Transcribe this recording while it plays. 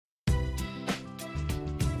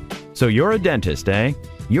So you're a dentist, eh?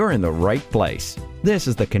 You're in the right place. This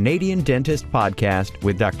is the Canadian Dentist Podcast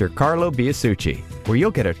with Dr. Carlo Biasucci, where you'll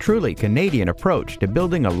get a truly Canadian approach to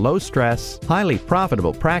building a low-stress, highly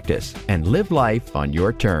profitable practice and live life on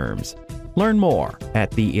your terms. Learn more at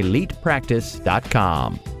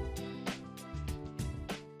theelitepractice.com.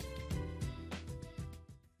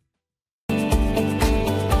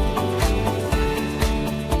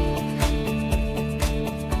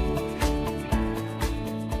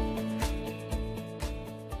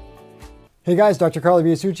 Hey guys, Dr. Carlo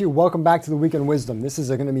Biasucci. Welcome back to the Weekend Wisdom. This is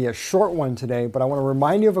going to be a short one today, but I want to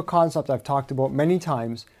remind you of a concept I've talked about many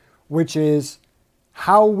times, which is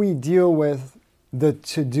how we deal with the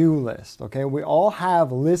to-do list. Okay, we all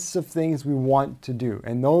have lists of things we want to do,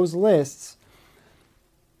 and those lists,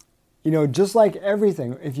 just like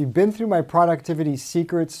everything, if you've been through my Productivity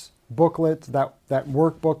Secrets booklet, that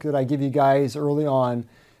workbook that I give you guys early on.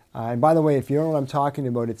 And by the way, if you don't know what I'm talking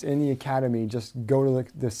about, it's in the Academy. Just go to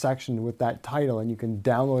the section with that title and you can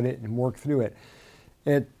download it and work through it.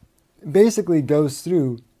 It basically goes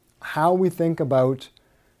through how we think about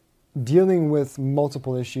dealing with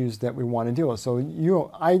multiple issues that we want to deal with. So,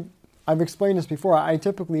 I've explained this before. I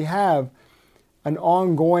typically have an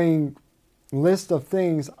ongoing list of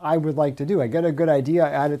things I would like to do. I get a good idea, I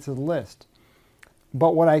add it to the list.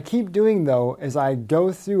 But what I keep doing, though, is I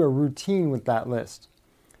go through a routine with that list.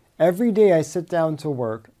 Every day I sit down to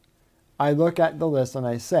work, I look at the list and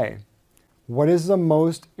I say, what is the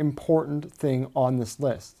most important thing on this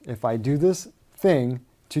list? If I do this thing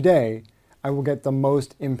today, I will get the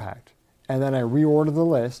most impact. And then I reorder the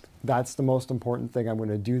list. That's the most important thing. I'm going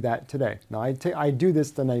to do that today. Now, I do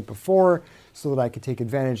this the night before so that I can take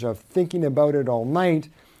advantage of thinking about it all night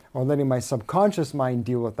or letting my subconscious mind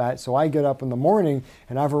deal with that. So I get up in the morning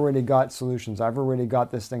and I've already got solutions. I've already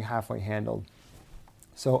got this thing halfway handled.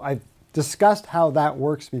 So I've discussed how that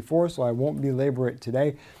works before, so I won't belabor it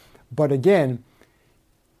today. But again,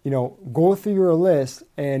 go through your list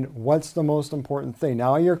and what's the most important thing.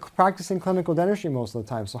 Now, you're practicing clinical dentistry most of the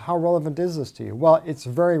time, so how relevant is this to you? Well, it's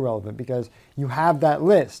very relevant because you have that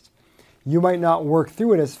list. You might not work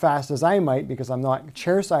through it as fast as I might because I'm not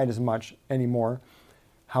chairside as much anymore.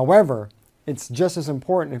 However, it's just as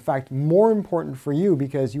important, in fact, more important for you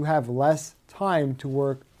because you have less time to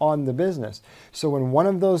work on the business. So when one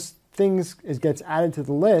of those things gets added to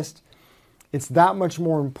the list, it's that much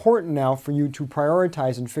more important now for you to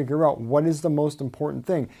prioritize and figure out what is the most important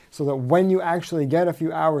thing so that when you actually get a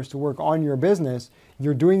few hours to work on your business,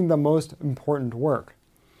 you're doing the most important work.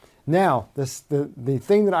 Now, the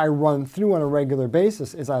thing that I run through on a regular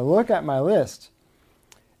basis is I look at my list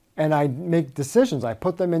and I make decisions. I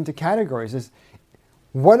put them into categories.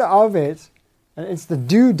 What of it, and it's the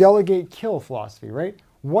do, delegate, kill philosophy, right?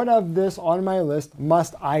 What of this on my list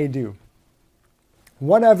must I do?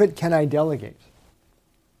 What of it can I delegate?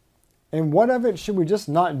 And what of it should we just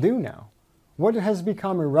not do now? What has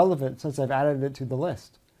become irrelevant since I've added it to the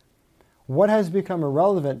list? What has become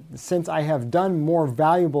irrelevant since I have done more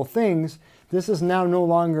valuable things? This is now no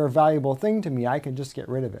longer a valuable thing to me. I can just get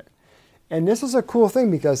rid of it. And this is a cool thing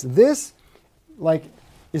because this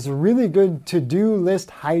is really good to-do list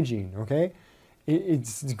hygiene, okay?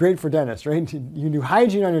 It's great for dentists, right? You can do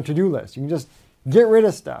hygiene on your to-do list. You can just get rid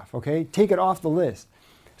of stuff, okay? Take it off the list.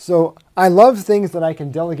 So I love things that I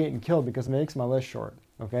can delegate and kill because it makes my list short,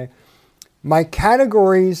 okay? My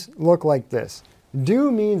categories look like this. Do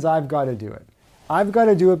means I've got to do it. I've got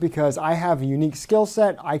to do it because I have a unique skill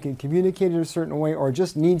set, I can communicate it a certain way, or it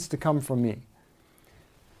just needs to come from me.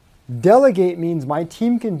 Delegate means my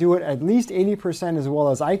team can do it at least 80% as well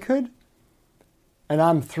as I could, and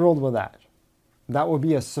I'm thrilled with that. That will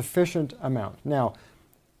be a sufficient amount. Now,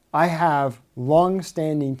 I have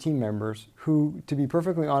long-standing team members who, to be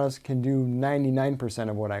perfectly honest, can do 99%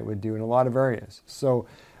 of what I would do in a lot of areas. So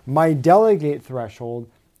my delegate threshold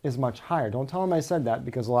is much higher. Don't tell them I said that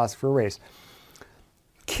because they'll ask for a raise.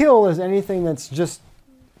 Kill is anything that's just,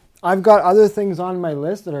 I've got other things on my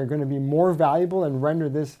list that are going to be more valuable and render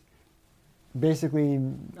this basically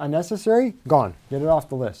unnecessary. Gone. Get it off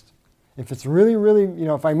the list. If it's really,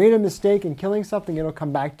 if I made a mistake in killing something, it'll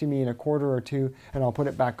come back to me in a quarter or two and I'll put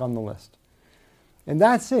it back on the list. And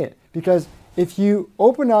that's it. Because if you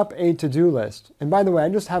open up a to-do list, and by the way, I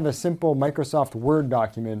just have a simple Microsoft Word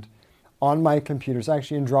document on my computer. It's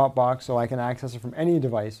actually in Dropbox, so I can access it from any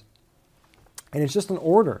device. And it's just an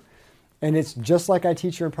order. And it's just like I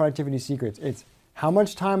teach you in Productivity Secrets. It's how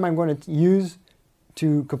much time I'm going to use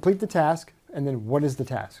to complete the task, and then what is the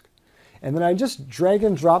task. And then I just drag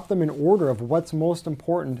and drop them in order of what's most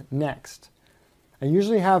important next. I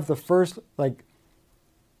usually have the first, I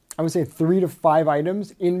would say 3 to 5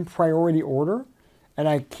 items in priority order. And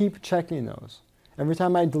I keep checking those. Every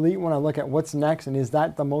time I delete one, I look at what's next and is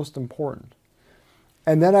that the most important?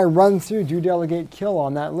 And then I run through do, delegate, kill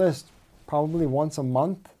on that list probably once a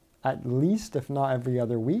month at least, if not every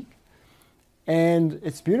other week. And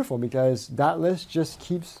it's beautiful because that list just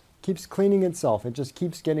keeps cleaning itself. It just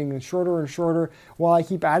keeps getting shorter and shorter. While I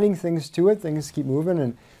keep adding things to it, things keep moving.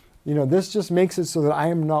 And, this just makes it so that I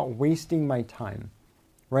am not wasting my time,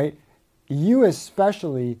 right? You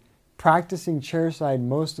especially practicing chairside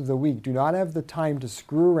most of the week do not have the time to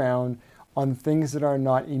screw around on things that are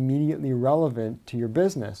not immediately relevant to your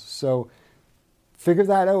business. So figure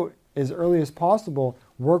that out as early as possible.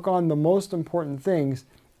 Work on the most important things,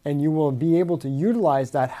 and you will be able to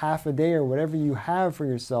utilize that half a day or whatever you have for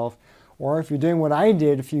yourself. Or if you're doing what I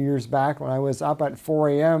did a few years back when I was up at 4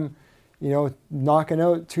 a.m., knocking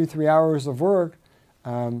out 2-3 hours of work,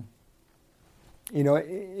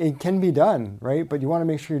 it can be done, right? But you want to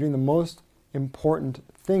make sure you're doing the most important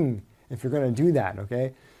thing if you're going to do that,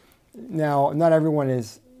 okay? Now, not everyone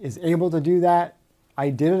is able to do that.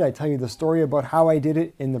 I did it. I tell you the story about how I did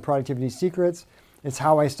it in the Productivity Secrets. It's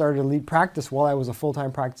how I started Elite Practice while I was a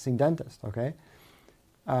full-time practicing dentist, okay?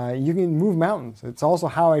 You can move mountains. It's also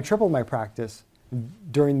how I tripled my practice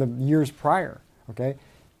during the years prior, okay?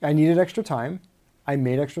 I needed extra time. I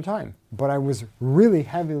made extra time, but I was really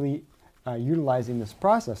heavily utilizing this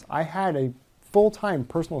process. I had a full-time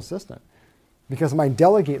personal assistant because my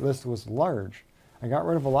delegate list was large. I got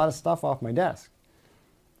rid of a lot of stuff off my desk.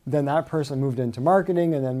 Then that person moved into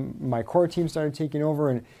marketing, and then my core team started taking over.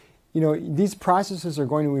 And these processes are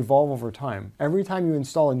going to evolve over time. Every time you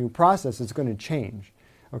install a new process, it's going to change,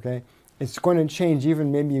 okay? It's going to change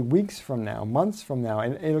even maybe weeks from now, months from now,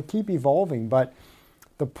 and it'll keep evolving. But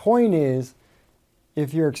the point is,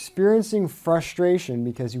 if you're experiencing frustration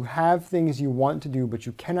because you have things you want to do but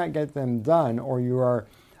you cannot get them done, or you are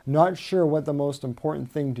not sure what the most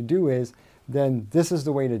important thing to do is, then this is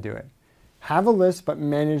the way to do it. Have a list, but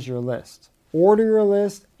manage your list. Order your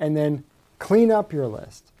list and then clean up your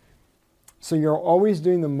list. So you're always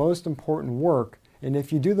doing the most important work. And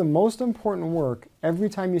if you do the most important work every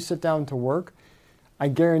time you sit down to work, I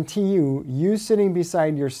guarantee you sitting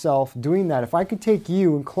beside yourself doing that, if I could take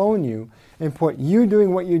you and clone you and put you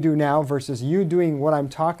doing what you do now versus you doing what I'm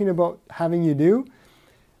talking about having you do,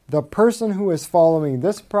 the person who is following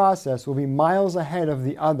this process will be miles ahead of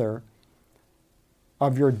the other,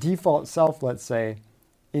 of your default self, let's say,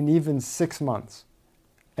 in even 6 months.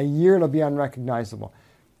 A year, it'll be unrecognizable.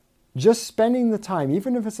 Just spending the time,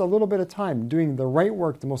 even if it's a little bit of time, doing the right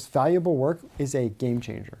work, the most valuable work, is a game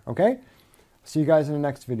changer, okay? See you guys in the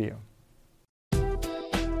next video.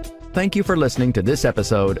 Thank you for listening to this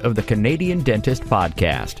episode of the Canadian Dentist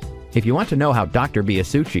Podcast. If you want to know how Dr.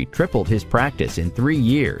 Biasucci tripled his practice in 3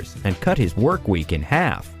 years and cut his work week in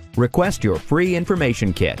half, request your free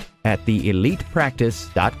information kit at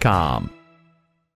theelitepractice.com.